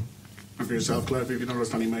example. And for yourself, Clive, have you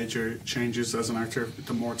noticed any major changes as an actor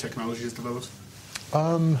the more technology has developed?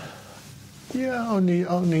 Yeah,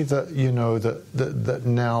 only that, you know, that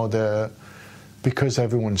now they're, because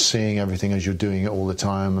everyone's seeing everything as you're doing it all the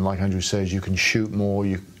time, and like Andrew says, you can shoot more,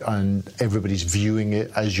 and everybody's viewing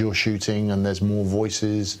it as you're shooting, and there's more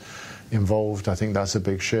voices involved. I think that's a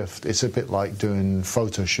big shift. It's a bit like doing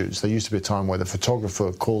photo shoots. There used to be a time where the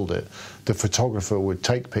photographer called it. The photographer would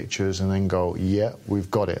take pictures and then go, yeah,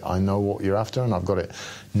 we've got it. I know what you're after and I've got it.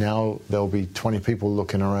 Now there'll be 20 people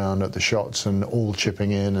looking around at the shots and all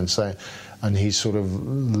chipping in and saying, and he's sort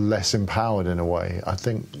of less empowered in a way. I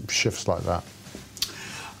think shifts like that.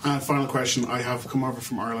 Final question. I have come over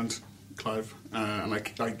from Ireland, Clive, and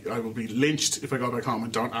I will be lynched if I go back home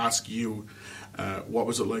and don't ask you what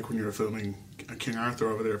was it like when you were filming King Arthur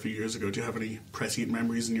over there a few years ago. Do you have any prescient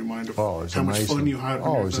memories in your mind of how amazing. Much fun you had?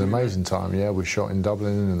 It was an amazing time. Yeah, we shot in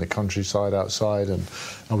Dublin in the countryside outside, and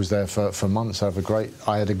I was there for months. I had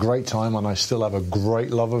a great time, and I still have a great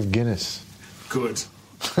love of Guinness. Good.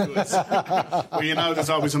 Well, you know,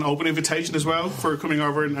 there's always an open invitation as well for coming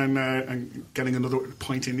over and getting another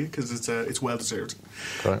pint in you, because it's well deserved.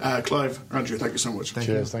 Clive, Andrew, thank you so much.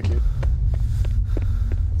 Cheers, thank you.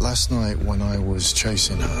 Last night when I was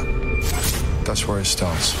chasing her, that's where it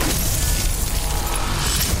starts.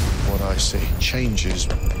 What I see changes.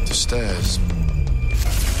 The stairs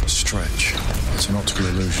stretch. It's an optical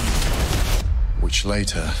illusion, which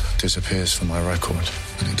later disappears from my record,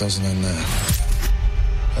 and it doesn't end there.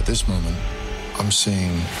 At this moment, I'm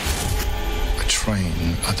seeing a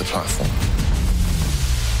train at the platform.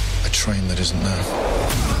 A train that isn't there.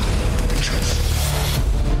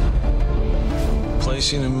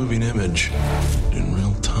 Placing a moving image in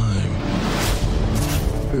real time.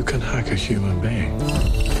 Who can hack a human being?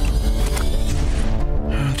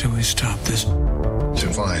 How do we stop this? To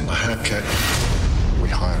find a hacker, we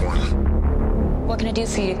hire one. What can I do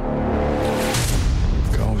for you?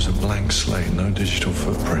 Girl was a blank slate, no digital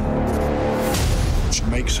footprint. She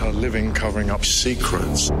makes her living covering up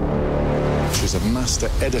secrets. She's a master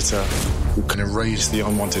editor who can erase the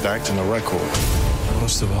unwanted act in the record.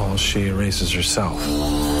 Most of all, she erases herself.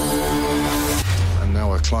 And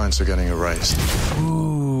now her clients are getting erased.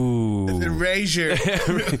 Ooh. Erasure.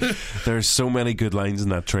 There's so many good lines in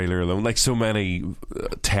that trailer alone. Like, so many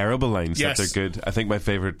terrible lines that they're good. I think my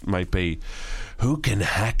favourite might be, who can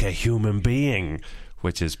hack a human being?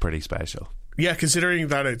 Which is pretty special. Yeah, considering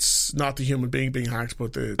that it's not the human being being hacked,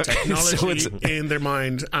 but the technology in their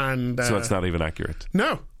mind. And so it's not even accurate.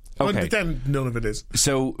 No. Okay. Well, then none of it is.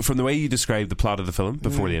 So, from the way you described the plot of the film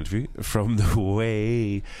before the interview, from the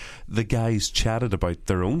way the guys chatted about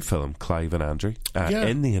their own film, Clive and Andrew,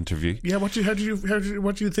 in the interview. Yeah, what do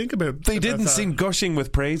you think about? They didn't seem gushing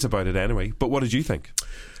with praise about it anyway. But what did you think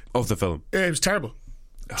of the film? It was terrible.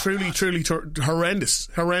 truly horrendous.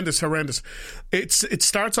 It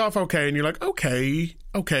starts off okay, and you're like,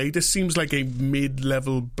 okay, this seems like a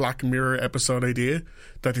mid-level Black Mirror episode idea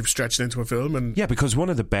that they've stretched into a film. And yeah, because one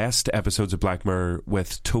of the best episodes of Black Mirror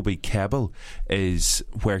with Toby Kebbell is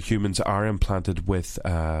where humans are implanted with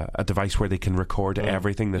a device where they can record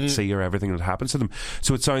everything that they see or everything that happens to them.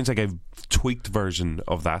 So it sounds like a tweaked version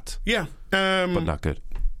of that. Yeah, but not good.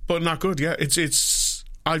 Yeah, it's.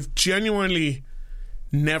 I've genuinely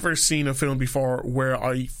never seen a film before where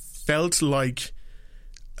I felt like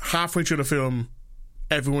halfway through the film,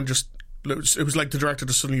 everyone just. It was like the director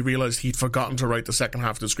just suddenly realised he'd forgotten to write the second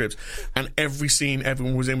half of the script, and every scene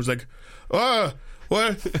everyone was in was like, oh,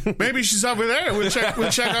 well, maybe she's over there. We'll check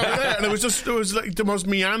over there. And it was like the most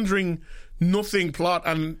meandering, nothing plot,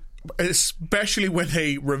 and especially when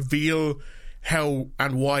they reveal how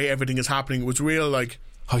and why everything is happening, it was real like.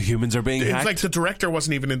 How humans are being hacked. It's like the director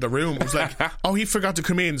wasn't even in the room. It was like, oh, he forgot to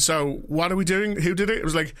come in, so what are we doing? Who did it? It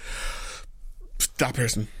was like, that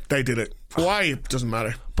person. They did it. Why? It doesn't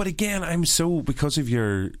matter. But again, because of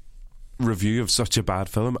your review of such a bad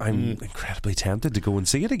film, I'm incredibly tempted to go and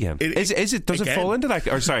see it again. Does it fall into that,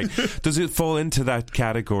 or sorry, does it fall into that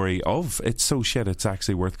category of it's so shit it's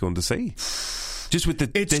actually worth going to see? Just with the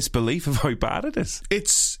disbelief of how bad it is.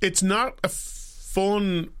 It's not a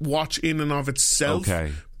fun watch in and of itself,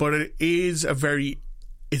 but it is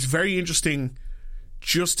it's very interesting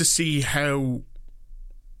just to see how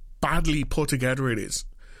badly put together it is.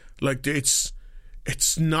 Like it's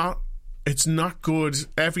not good.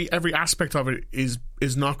 Every aspect of it is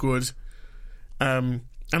not good, and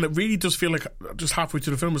it really does feel like just halfway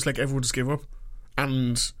through the film it's like everyone just gave up,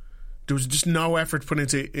 and there was just no effort put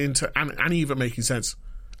into any of it making sense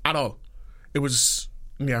at all. It was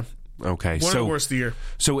okay, one of the worst of the year.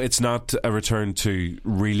 So it's not a return to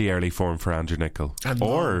really early form for Andrew Niccol,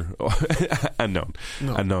 or Anon.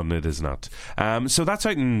 No. Anon, it is not. So that's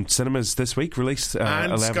out in cinemas this week. Released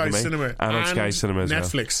and 11th Sky of May, Cinema and on Sky Cinema as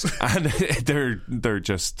Netflix. Well. And they're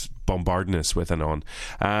just bombarding us with Anon.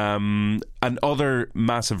 Another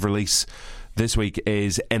massive release this week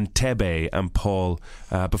is Entebbe. And Paul,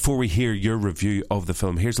 before we hear your review of the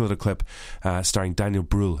film, here's a little clip starring Daniel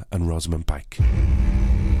Bruhl and Rosamund Pike.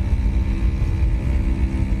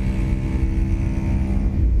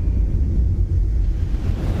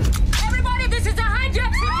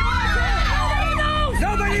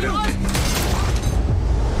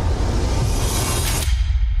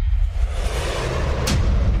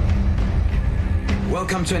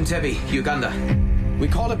 Welcome to Entebbe, Uganda. We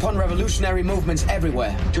call upon revolutionary movements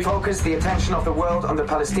everywhere to focus the attention of the world on the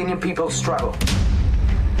Palestinian people's struggle.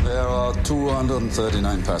 There are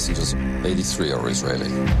 239 passengers. 83 are Israeli.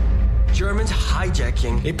 Germans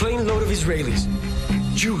hijacking a plane load of Israelis.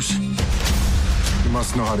 Jews. You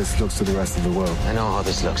must know how this looks to the rest of the world. I know how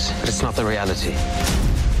this looks, but it's not the reality.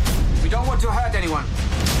 We don't want to hurt anyone.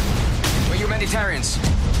 We're humanitarians.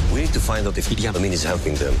 We need to find out if Idi Amin is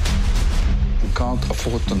helping them. We can't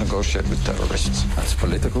afford to negotiate with terrorists. That's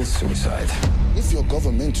political suicide. If your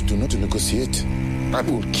government do not negotiate, I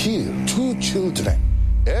will kill 2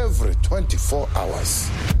 children every 24 hours.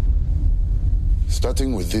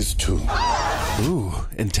 Starting with these 2. Ooh,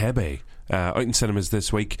 Entebbe. Out in cinemas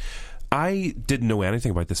this week. I didn't know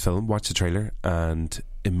anything about this film, watched the trailer, and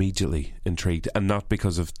immediately intrigued. And not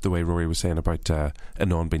because of the way Rory was saying about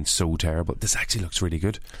Anon being so terrible. This actually looks really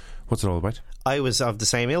good. What's it all about? I was of the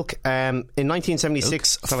same ilk. In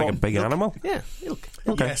 1976... Is that like a big animal? Yeah, ilk.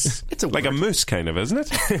 Okay. Yes. It's a like a moose, kind of, isn't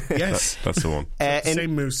it? Yes. That's the one.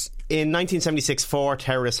 Same moose. In 1976, 4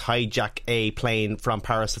 terrorists hijack a plane from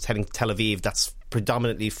Paris that's heading to Tel Aviv that's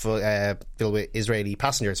predominantly filled with Israeli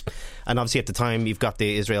passengers. And obviously at the time you've got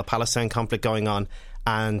the Israel-Palestine conflict going on,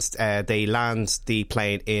 and they land the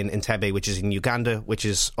plane in Entebbe, which is in Uganda, which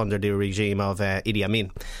is under the regime of Idi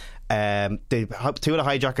Amin. The 2 of the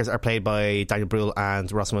hijackers are played by Daniel Bruhl and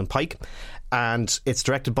Rosamund Pike, and it's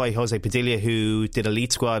directed by Jose Padilla, who did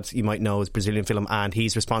Elite Squad, you might know, his Brazilian film, and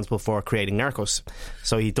he's responsible for creating Narcos.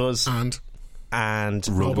 So he does... And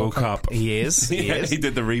RoboCop. He is. He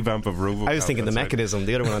did the revamp of RoboCop. I was thinking The Mechanism,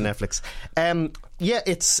 the other one on Netflix.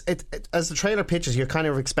 It as the trailer pitches, you're kind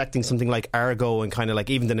of expecting something like Argo and kind of like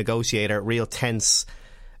even The Negotiator, real tense,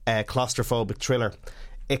 claustrophobic thriller.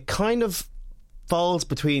 It kind of falls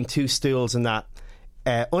between 2 stools in that,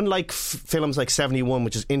 unlike films like 71,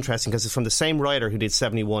 which is interesting because it's from the same writer who did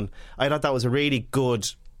 71, I thought that was a really good,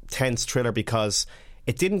 tense thriller because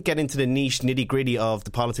it didn't get into the niche nitty-gritty of the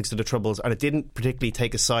politics of the Troubles, and it didn't particularly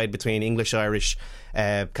take a side between English, Irish,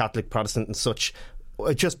 Catholic, Protestant and such.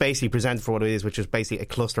 It just basically presented for what it is, which is basically a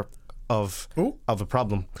cluster of a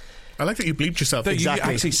problem. I like that you bleeped yourself. You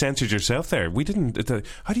Exactly. actually censored yourself there. We didn't.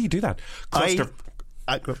 How do you do that? I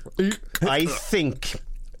think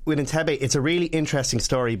with Entebbe, it's a really interesting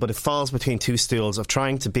story, but it falls between two stools of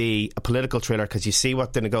trying to be a political thriller because you see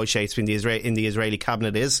what the negotiations in the Israeli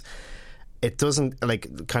cabinet is. It doesn't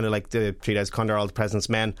kind of like the 3,000 Condor, All the President's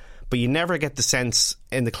Men, but you never get the sense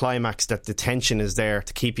in the climax that the tension is there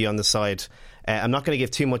to keep you on the side. I'm not going to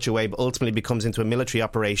give too much away, but ultimately it becomes into a military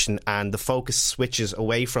operation and the focus switches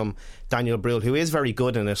away from Daniel Brühl, who is very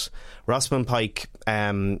good in it. Rosamund Pike,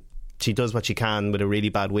 she does what she can with a really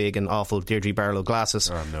bad wig and awful Deirdre Barlow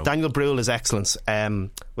glasses. Oh, no. Daniel Brühl is excellent.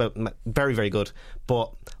 Very, very good.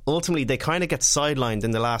 But ultimately, they kind of get sidelined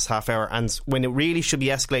in the last half hour. And when it really should be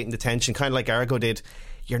escalating the tension, kind of like Argo did,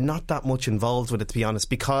 you're not that much involved with it, to be honest,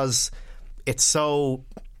 because it's so...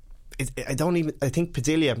 I think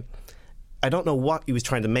Padilla... I don't know what he was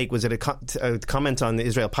trying to make. Was it a comment on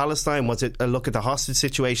Israel-Palestine? Was it a look at the hostage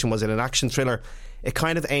situation? Was it an action thriller? It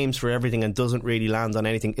kind of aims for everything and doesn't really land on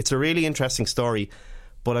anything. It's a really interesting story,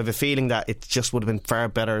 but I have a feeling that it just would have been far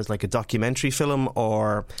better as like a documentary film,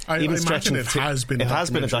 or even stretching it has been. It has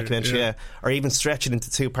been a documentary, yeah. Or even stretch it into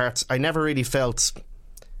two parts. I never really felt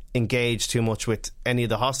engaged too much with any of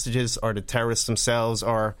the hostages or the terrorists themselves,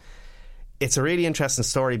 or... It's a really interesting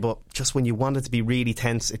story, but just when you want it to be really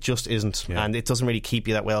tense, it just isn't. Yeah. And it doesn't really keep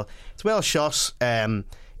you that well. It's well shot.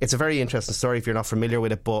 It's a very interesting story if you're not familiar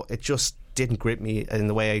with it, but it just didn't grip me in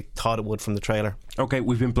the way I thought it would from the trailer. Okay,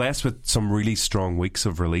 we've been blessed with some really strong weeks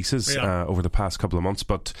of releases over the past couple of months,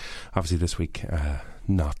 but obviously this week...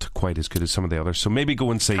 not quite as good as some of the others, so maybe go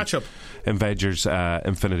and see Avengers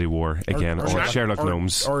Infinity War again, or Sherlock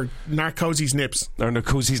Gnomes, or Narcosis Nips,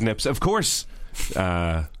 of course.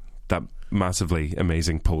 That massively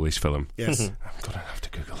amazing Polish film. Yes. I'm going to have to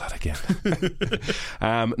Google that again.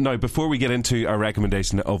 Now, before we get into our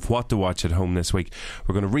recommendation of what to watch at home this week,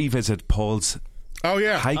 we're going to revisit Paul's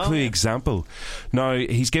Haiclues example. Now,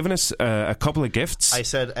 he's given us a couple of gifts. I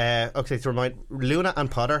said, okay, to remind, Luna and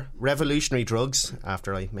Potter, Revolutionary Drugs,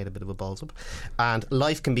 after I made a bit of a balls up, and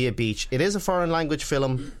Life Can Be a Beach. It is a foreign language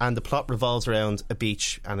film, and the plot revolves around a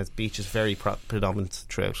beach, and its beach is very predominant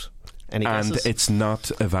throughout. Any guesses? It's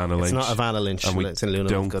not Evanna Lynch. It's not Evanna Lynch. And we it's in Luna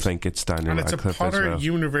don't Lovegood. think it's Daniel And it's Radcliffe a Potter as well.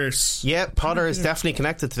 universe. Yeah, Potter is definitely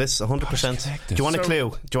connected to this, 100%. Do you want a clue?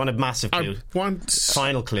 Do you want a massive clue? I want...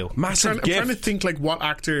 Final clue. Massive I'm trying to think like what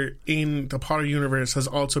actor in the Potter universe has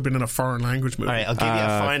also been in a foreign language movie. All right, I'll give you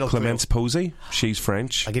a final Clemence clue. Posey. She's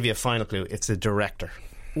French. I'll give you a final clue. It's a director.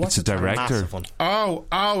 It's a director. Massive one.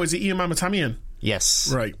 Oh, is it Ian Mamatamian?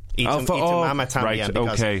 Yes. Right. Itam Mamatamian, right,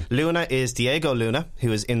 because okay. Luna is Diego Luna,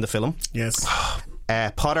 who is in the film. Yes.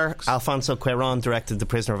 Potter, Alfonso Cuarón directed The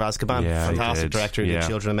Prisoner of Azkaban. Yeah, fantastic director who did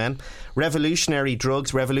Children of Men. Revolutionary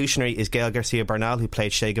Drugs. Revolutionary is Gael Garcia Bernal, who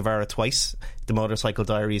played Che Guevara twice, The Motorcycle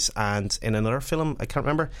Diaries, and in another film I can't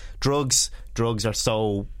remember. Drugs are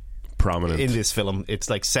so prominent in this film. It's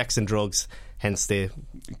like sex and drugs, hence the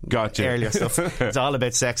earlier stuff. It's all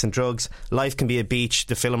about sex and drugs. Life Can Be a Beach.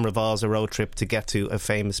 The film revolves a road trip to get to a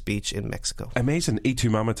famous beach in Mexico. Amazing. Y Tu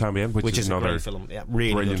Mama Tambien, which is another a great film. Yeah,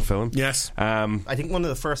 really brilliant good film. Yes. I think one of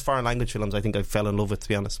the first foreign language films I think I fell in love with, to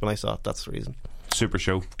be honest, when I saw it. That's the reason. Super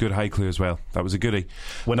show. Good Haiclues as well. That was a goodie.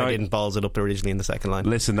 When I didn't balls it up originally in the second line.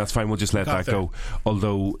 Listen, that's fine. We'll just let that go.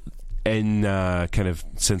 Although in kind of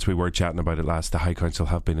since we were chatting about it last, the High Council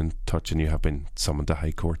have been in touch and you have been summoned to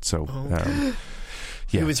High Court, so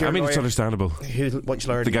yeah, who was your I mean lawyer? It's understandable. Which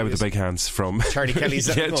lawyer? The guy with the big hands from Charlie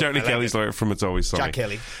Kelly's Charlie Kelly's lawyer from It's Always Sunny. Jack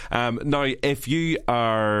Kelly. Now, if you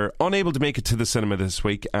are unable to make it to the cinema this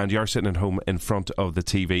week and you're sitting at home in front of the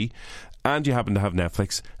TV and you happen to have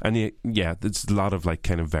Netflix, and there's a lot of like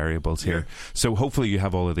kind of variables here. So hopefully you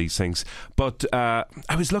have all of these things. But I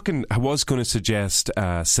was going to suggest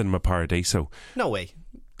Cinema Paradiso. No way.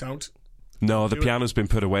 Don't. No, the piano's been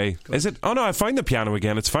put away. Is it? Oh no, I find the piano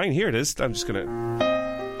again. It's fine. Here it is. I'm just going to...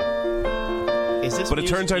 But it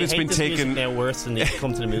turns out it's been taken. Now worse than they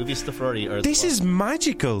come to the movie stuff, Rory. This is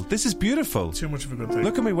magical. This is beautiful. Too much of a good thing.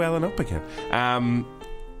 Look at me welling up again.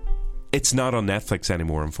 It's not on Netflix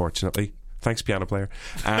anymore, unfortunately. Thanks, piano player.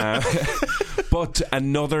 But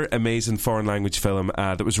another amazing foreign language film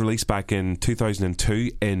that was released back in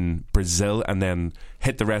 2002 in Brazil and then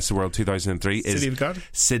hit the rest of the world 2003 City of God?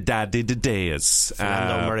 Cidade de Deus.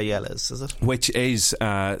 Fernando Marielles, is it? Which is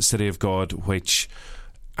City of God, which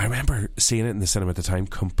I remember seeing it in the cinema at the time,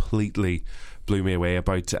 completely blew me away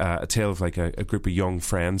about a tale of like a group of young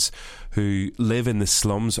friends who live in the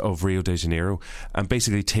slums of Rio de Janeiro and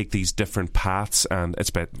basically take these different paths, and it's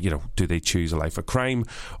about, you know, do they choose a life of crime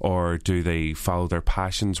or do they follow their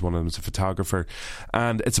passions? One of them is a photographer,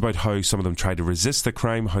 and it's about how some of them try to resist the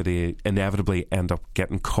crime, how they inevitably end up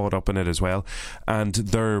getting caught up in it as well, and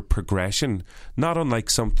their progression, not unlike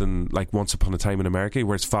something like Once Upon a Time in America,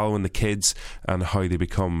 where it's following the kids and how they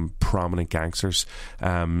become prominent gangsters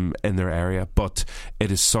in their area. But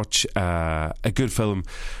it is such a good film.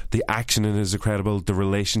 The action in it is incredible. The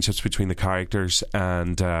relationships between the characters,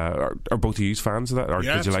 and are both of you fans of that? Or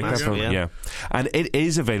did you like that film? Yeah. And it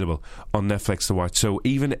is available on Netflix to watch. So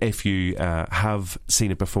even if you have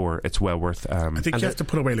seen it before, it's well worth. I think you have to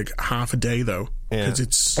put away like half a day though, because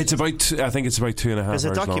it's about. I think it's about 2.5 hours.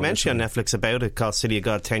 There's a documentary on Netflix about it called City of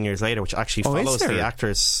God 10 Years Later, which actually follows the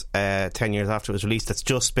actors 10 years after it was released. That's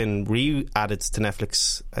just been re-added to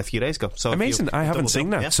Netflix a few days ago. So amazing! I haven't seen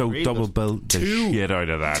that. So really double bill the shit out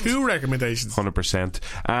of that. 2 recommendations. 100%.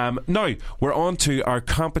 Now we're on to our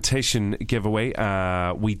competition giveaway.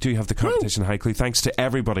 We do have the competition Haiclue. Thanks to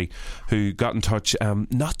everybody who got in touch.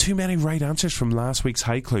 Not too many right answers from last week's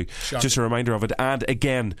Haiclue. Just a reminder of it. And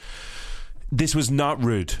again, this was not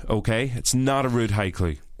rude, okay? It's not a rude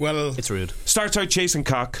Haiclue. Well, it's rude. Starts out chasing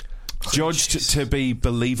cock, judged to be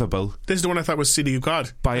believable. This is the one I thought was City of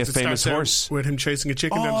God. By a famous horse. With him chasing a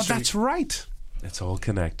chicken down the street. That's right. It's all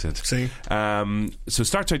connected. See? So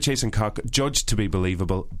starts out chasing cock, judged to be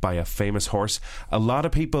believable by a famous horse. A lot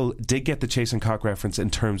of people did get the chasing cock reference in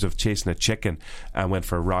terms of chasing a chicken and went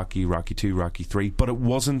for Rocky, Rocky 2, Rocky 3, but it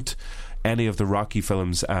wasn't any of the Rocky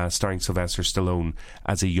films starring Sylvester Stallone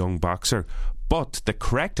as a young boxer. But the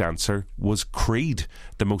correct answer was Creed,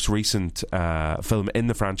 the most recent film in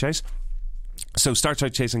the franchise. So starts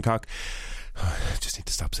out chasing cock. I just need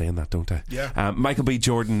to stop saying that, don't I? Yeah. Michael B.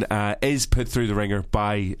 Jordan is put through the ringer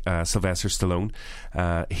by Sylvester Stallone.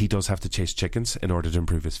 He does have to chase chickens in order to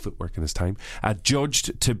improve his footwork in his time.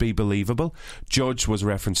 Judged to be believable. Judge was a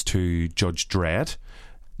reference to Judge Dredd,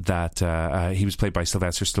 that he was played by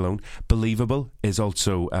Sylvester Stallone. Believable is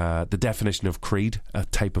also the definition of creed, a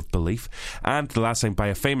type of belief. And the last thing, by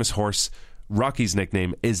a famous horse. Rocky's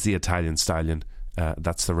nickname is the Italian Stallion.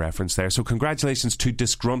 That's the reference there. So congratulations to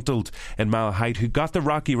Disgruntled in Malahide, who got the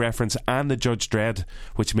Rocky reference and the Judge Dredd,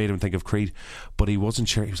 which made him think of Creed, but he wasn't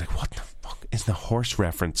sure. He was like, what the fuck is the horse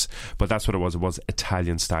reference? But that's what it was. It was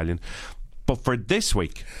Italian Stallion. But for this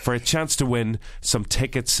week, for a chance to win some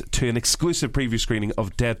tickets to an exclusive preview screening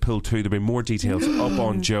of Deadpool 2, there'll be more details up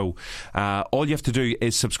on Joe. All you have to do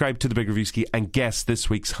is subscribe to the Big Reviewski and guess this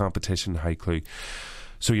week's competition Haiclue.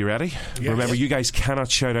 So you ready? Yes. Remember, you guys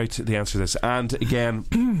cannot shout out the answer to this. And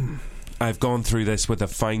again, I've gone through this with a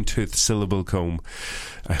fine-toothed syllable comb.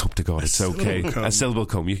 I hope to God it's okay. A syllable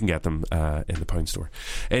comb. You can get them in the pound store.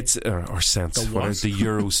 It's or cents. The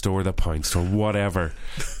Euro store, the pound store, whatever.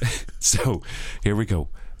 So here we go.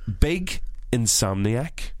 Big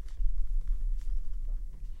insomniac.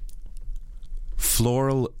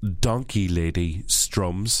 Floral donkey lady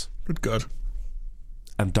strums. Good God.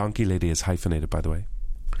 And donkey lady is hyphenated, by the way.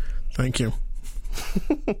 Thank you.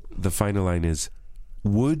 The final line is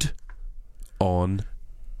wood on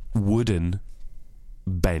wooden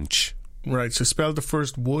bench. Right, so spell the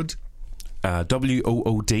first wood.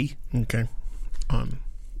 WOOD. Okay. On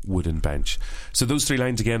wooden bench. So those 3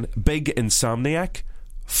 lines again. Big insomniac,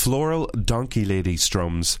 floral donkey lady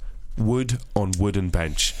strums, wood on wooden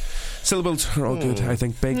bench. Syllables are all good, I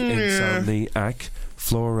think. Big insomniac,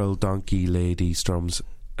 floral donkey lady strums,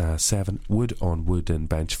 7, wood on wooden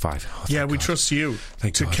bench, 5. Oh, we trust you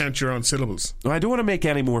to count your own syllables. I don't want to make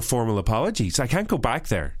any more formal apologies. I can't go back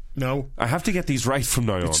there. No, I have to get these right from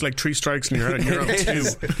now on. It's like 3 strikes and you're out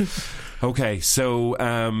 2. Okay, so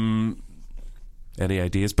any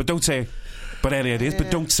ideas? But don't say it. But any ideas? But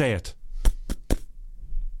don't say it.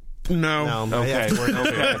 No. Okay.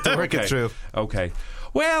 To work it through. Okay.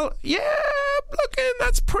 Well,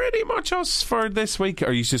 that's pretty much us for this week.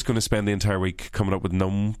 Are you just going to spend the entire week coming up with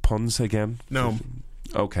numb puns again? No.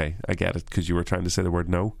 Okay, I get it, because you were trying to say the word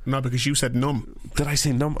no. No, because you said numb. Did I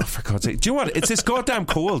say numb? Oh, for God's sake. Do you know what? It's this goddamn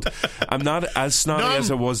cold. I'm not as snotty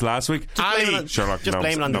as I was last week. Just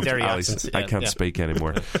blame it on the dairy accents. I can't speak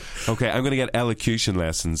anymore. Okay, I'm going to get elocution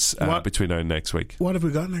lessons between now and next week. What have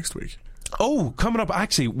we got next week? Oh, coming up,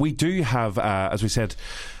 actually, we do have, as we said,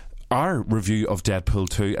 our review of Deadpool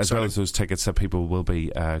 2, as well as those tickets that people will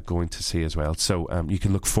be going to see as well. So you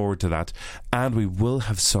can look forward to that. And we will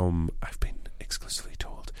have some, I've been exclusively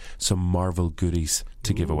told, some Marvel goodies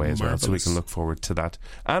to give away as well. So we can look forward to that.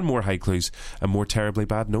 And more Haiclues and more terribly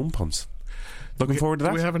bad gnome puns. Looking forward to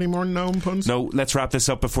that. Do we have any more gnome puns? No, let's wrap this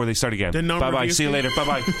up before they start again. The gnome Bye-bye. Reviewski. See you later.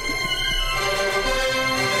 Bye-bye.